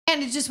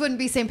And it just wouldn't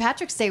be St.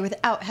 Patrick's Day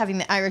without having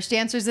the Irish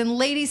dancers. And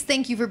ladies,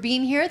 thank you for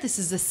being here. This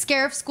is the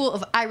Scariff School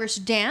of Irish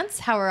Dance.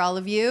 How are all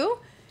of you?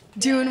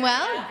 Doing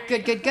well? Yeah.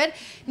 Good, good, good.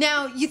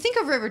 Now, you think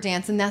of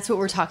Riverdance, and that's what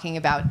we're talking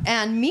about.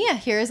 And Mia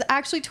here has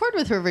actually toured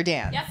with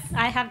Riverdance. Yep,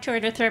 I have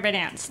toured with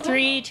Riverdance.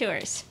 3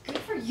 tours. Good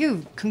for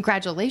you.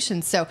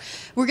 Congratulations. So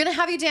we're going to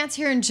have you dance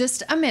here in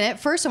just a minute.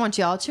 First, I want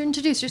you all to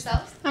introduce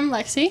yourselves. I'm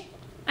Lexi.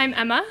 I'm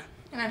Emma.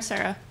 And I'm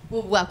Sarah.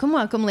 Well, welcome,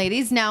 welcome,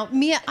 ladies. Now,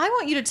 Mia, I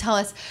want you to tell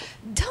us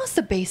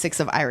the basics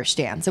of Irish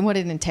dance and what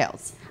it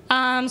entails.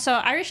 So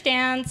Irish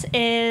dance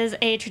is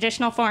a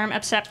traditional form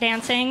of step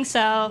dancing.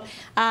 So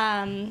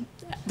the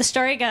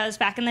story goes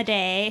back in the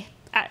day,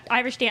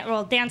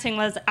 dancing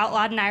was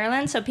outlawed in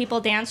Ireland, so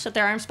people danced with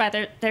their arms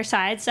by their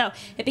sides. So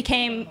it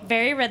became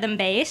very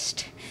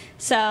rhythm-based.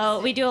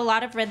 So we do a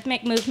lot of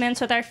rhythmic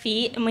movements with our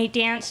feet, and we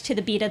dance to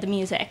the beat of the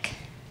music.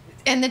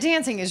 And the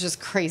dancing is just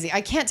crazy.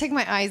 I can't take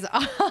my eyes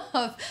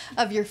off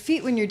of your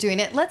feet when you're doing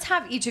it. Let's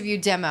have each of you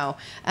demo,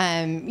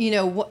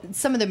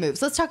 some of the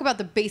moves. Let's talk about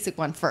the basic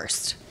one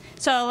first.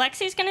 So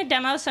Lexi's going to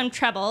demo some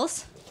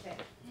trebles. Okay.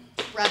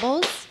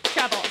 Trebles?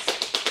 Trebles.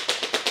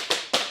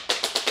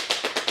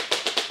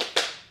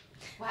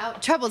 Wow,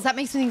 trebles. That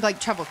makes me think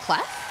like treble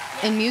clef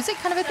in music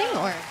kind of a thing,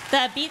 or?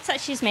 The beats that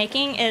she's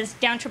making is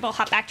down treble,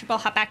 hop back, treble,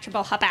 hop back,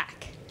 treble, hop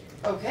back.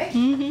 Okay.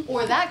 Mm-hmm.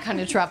 Or that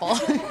kind of treble.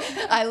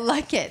 I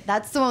like it.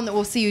 That's the one that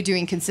we'll see you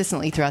doing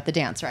consistently throughout the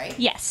dance, right?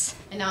 Yes.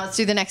 And now let's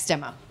do the next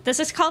demo. This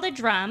is called a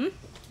drum.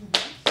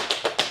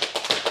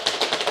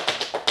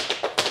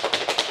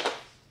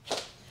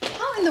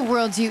 How in the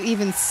world do you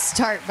even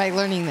start by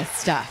learning this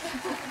stuff?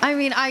 I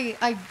mean,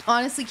 I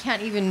honestly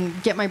can't even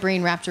get my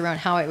brain wrapped around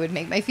how I would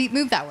make my feet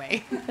move that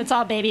way. It's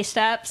all baby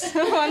steps.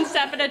 One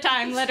step at a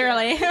time,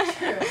 literally.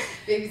 True.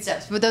 Baby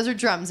steps. But those are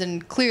drums,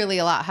 and clearly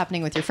a lot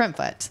happening with your front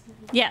foot.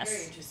 Yes.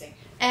 Very interesting.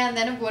 And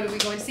then what are we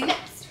going to see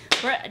next?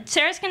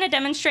 Sarah's going to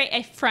demonstrate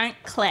a front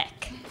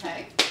click.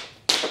 Okay.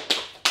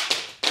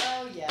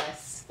 Oh,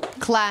 yes.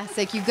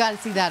 Classic. You've got to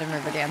see that in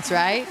Riverdance,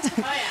 right? Oh,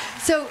 yeah.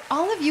 So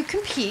all of you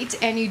compete,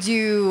 and you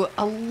do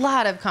a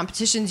lot of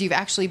competitions. You've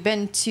actually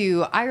been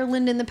to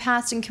Ireland in the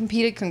past and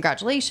competed.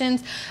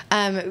 Congratulations.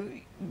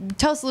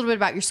 Tell us a little bit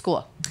about your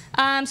school.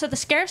 So the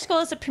Scariff School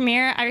is a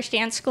premier Irish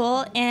dance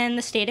school in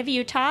the state of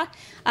Utah.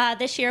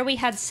 This year we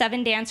had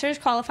 7 dancers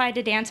qualified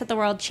to dance at the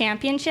World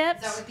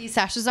Championships. Is that what these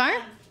sashes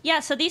are? Yeah,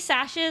 so these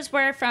sashes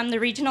were from the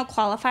regional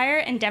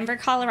qualifier in Denver,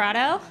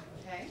 Colorado.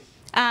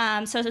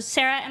 Okay. So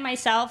Sarah and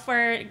myself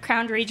were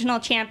crowned regional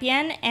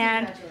champion,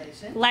 and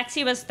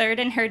Lexi was 3rd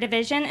in her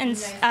division, and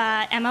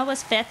Emma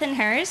was 5th in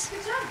hers.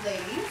 Good job,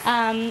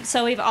 ladies.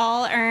 So we've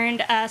all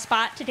earned a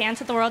spot to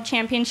dance at the World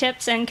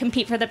Championships and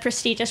compete for the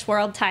prestigious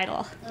world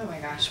title. Oh my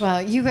gosh,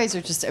 well, you guys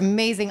are just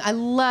amazing. I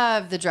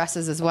love the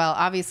dresses as well.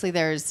 Obviously,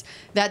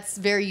 that's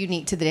very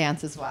unique to the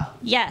dance as well.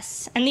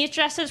 Yes, and these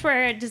dresses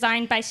were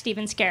designed by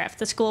Stephen Scariff,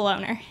 the school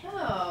owner.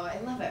 Oh, I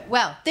love it.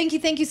 Well,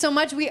 thank you so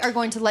much. We are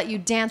going to let you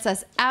dance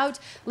us out.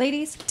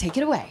 Ladies, take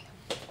it away.